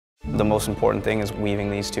The most important thing is weaving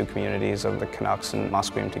these two communities of the Canucks and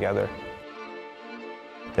Musqueam together.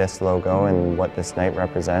 This logo and what this night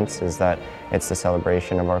represents is that it's the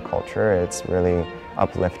celebration of our culture. It's really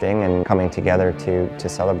uplifting, and coming together to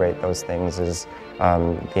celebrate those things is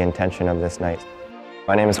the intention of this night.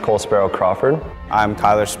 My name is Sparrow-Crawford. I'm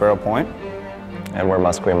Cyler Sparrow-Point. And we're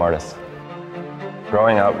Musqueam artists.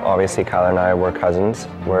 Growing up, obviously Kyler and I were cousins.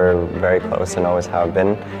 We're very close and always have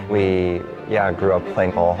been. We grew up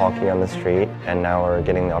playing ball hockey on the street, and now we're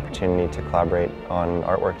getting the opportunity to collaborate on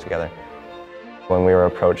artwork together. When we were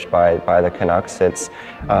approached by the Canucks, it's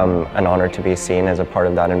an honor to be seen as a part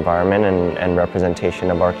of that environment and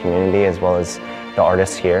representation of our community as well as the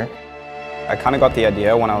artists here. I kind of got the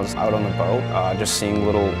idea when I was out on the boat, just seeing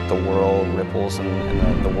the whirl ripples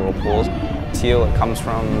and the whirlpools. Teal, it comes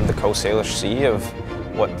from the Coast Salish Sea, of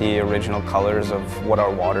what the original colors of what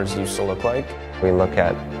our waters used to look like. We look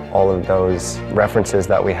at all of those references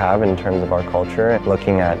that we have in terms of our culture,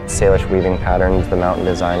 looking at Salish weaving patterns, the mountain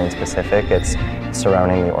design in specific. It's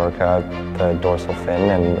surrounding the orca, the dorsal fin,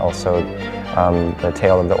 and also the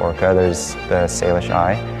tail of the orca. There's the Salish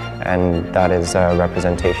eye, and that is a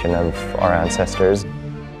representation of our ancestors.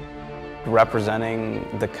 Representing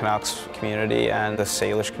the Canucks community and the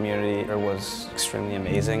Salish community was extremely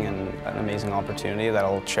amazing, and an amazing opportunity that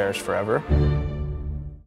I'll cherish forever.